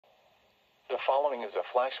The following is a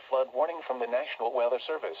flash flood warning from the National Weather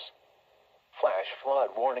Service. Flash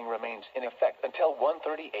flood warning remains in effect until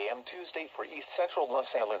 1:30 a.m. Tuesday for east central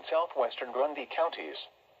LaSalle and southwestern Grundy counties.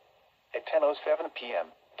 At 10:07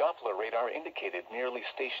 p.m., Doppler radar indicated nearly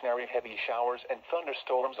stationary heavy showers and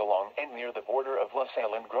thunderstorms along and near the border of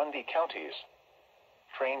LaSalle and Grundy counties.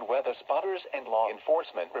 Trained weather spotters and law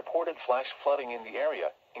enforcement reported flash flooding in the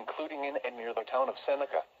area, including in and near the town of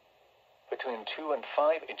Seneca. Between 2 and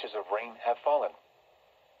 5 inches of rain have fallen.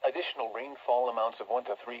 Additional rainfall amounts of 1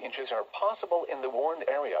 to 3 inches are possible in the warned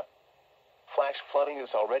area. Flash flooding is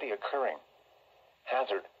already occurring.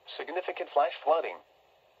 Hazard: significant flash flooding.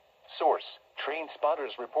 Source: trained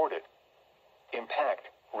spotters reported. Impact: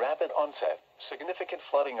 rapid onset, significant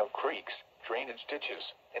flooding of creeks, drainage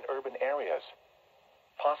ditches, and urban areas.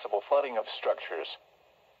 Possible flooding of structures.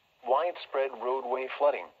 Widespread roadway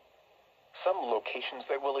flooding. Some locations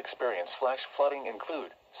that will experience flash flooding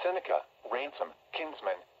include Seneca, Ransom,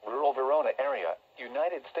 Kinsman, rural Verona area,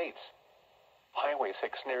 United States. Highway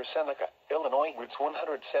 6 near Seneca, Illinois, routes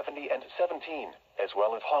 170 and 17, as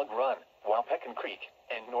well as Hog Run, Waupecan Creek,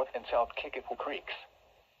 and North and South Kickapoo Creeks.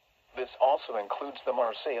 This also includes the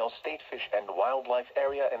Marseilles State Fish and Wildlife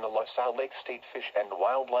Area and the LaSalle Lake State Fish and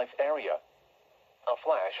Wildlife Area. A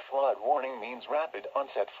flash flood warning means rapid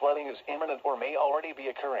onset flooding is imminent or may already be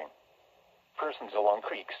occurring. Persons along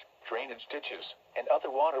creeks, drainage ditches, and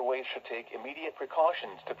other waterways should take immediate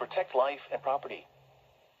precautions to protect life and property.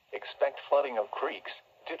 Expect flooding of creeks,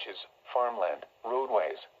 ditches, farmland,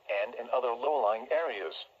 roadways, and in other low-lying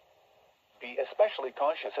areas. Be especially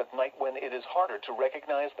cautious at night when it is harder to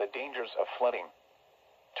recognize the dangers of flooding.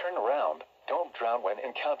 Turn around, don't drown when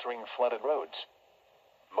encountering flooded roads.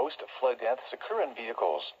 Most flood deaths occur in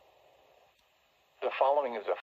vehicles. The following is a